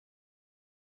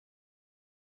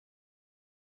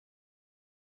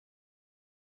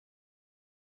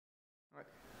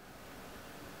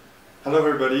Hello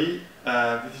everybody,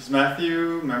 this is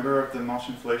Matthew, member of the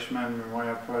Martian Fleischmann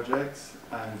Memorial Project.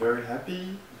 I'm very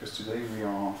happy because today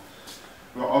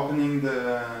we're opening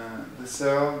the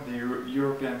cell, the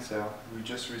European cell we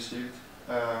just received.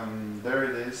 There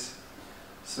it is.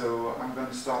 So I'm going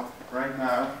to start right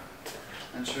now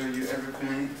and show you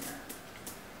everything.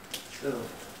 So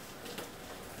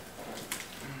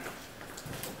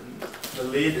the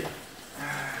lid.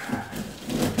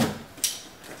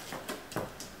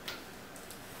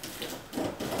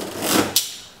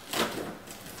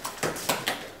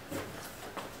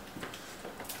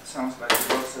 Sounds like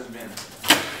the boss has been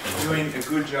doing a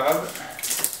good job.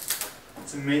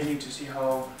 It's amazing to see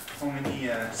how many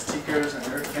stickers and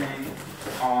everything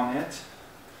are on it.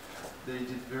 They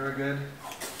did very good.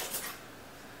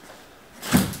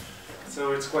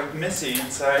 So it's quite messy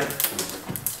inside.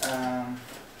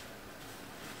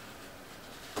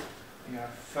 You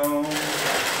have foam,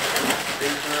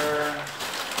 paper.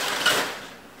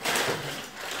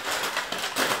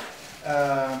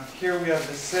 Here we have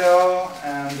the cell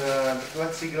and the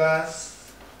plexiglass,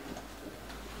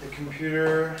 the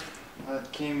computer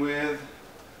that came with,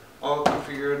 all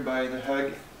configured by the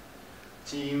Hug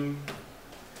team.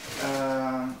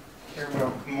 Here we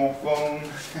have more foam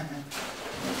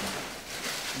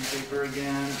and paper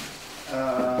again.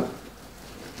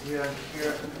 We have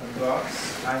here a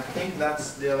box. I think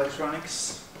that's the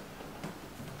electronics.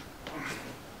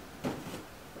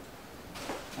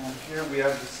 And here we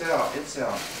have the cell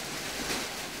itself.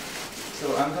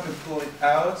 So I'm going to pull it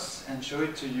out and show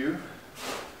it to you.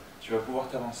 Tu vas pouvoir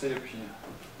t'avancer et puis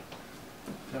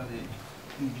faire des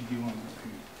vidéos un peu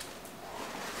plus.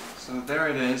 So there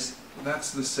it is.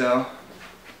 That's the cell.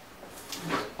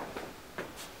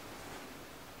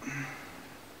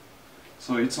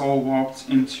 So it's all warped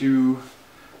into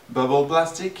bubble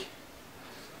plastic,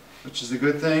 which is a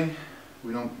good thing.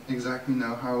 We don't exactly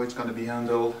know how it's going to be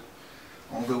handled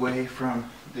all the way from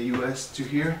the US to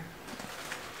here.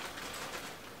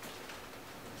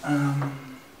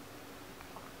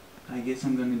 I guess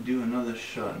I'm gonna do another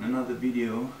shot, another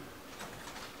video.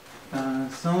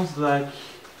 Sounds like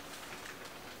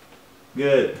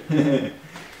good.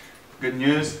 Good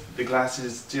news, the glass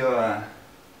is still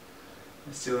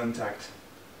intact.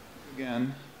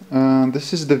 Again,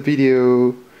 this is the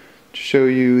video to show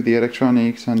you the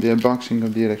electronics and the unboxing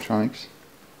of the electronics.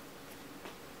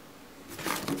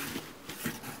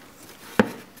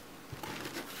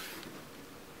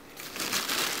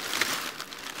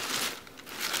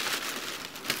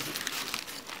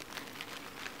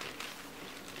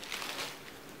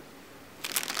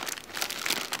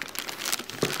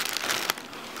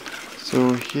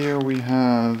 So here we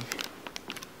have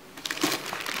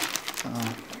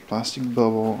a plastic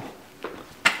bubble.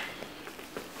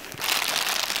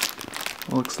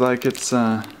 Looks like it's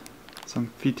some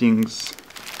fittings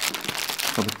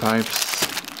for the pipes.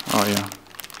 Oh yeah,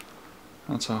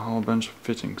 that's a whole bunch of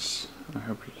fittings. I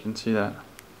hope you can see that.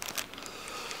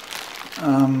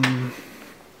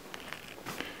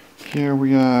 Here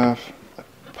we have a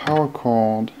power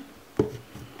cord.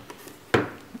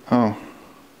 Oh.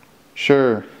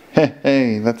 Sure,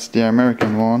 hey, that's the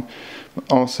American one, but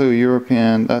also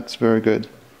European. That's very good.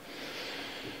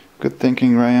 Good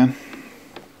thinking, Ryan.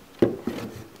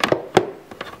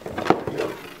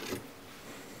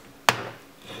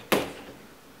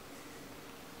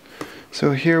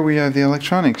 So here we have the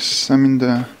electronics. I mean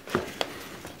the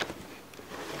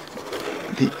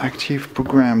active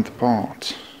programmed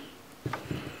part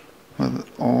with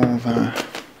all the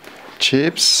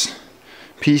chips,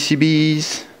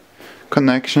 PCBs,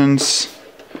 connections,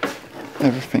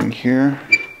 everything here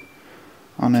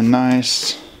on a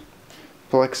nice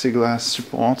plexiglass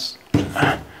support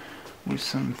with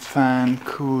some fan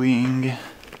cooling.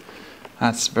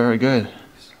 That's very good.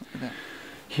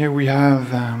 Here we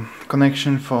have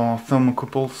connection for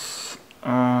thermocouples,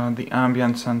 the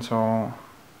ambient sensor,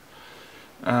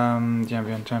 the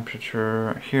ambient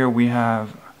temperature. Here we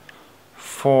have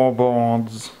 4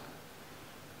 boards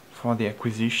for the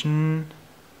acquisition.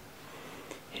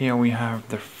 Here we have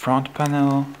the front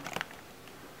panel,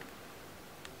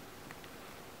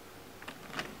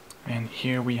 and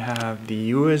here we have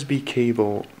the USB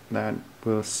cable that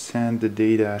will send the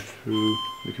data through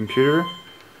the computer,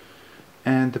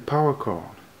 and the power cord.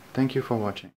 Thank you for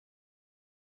watching.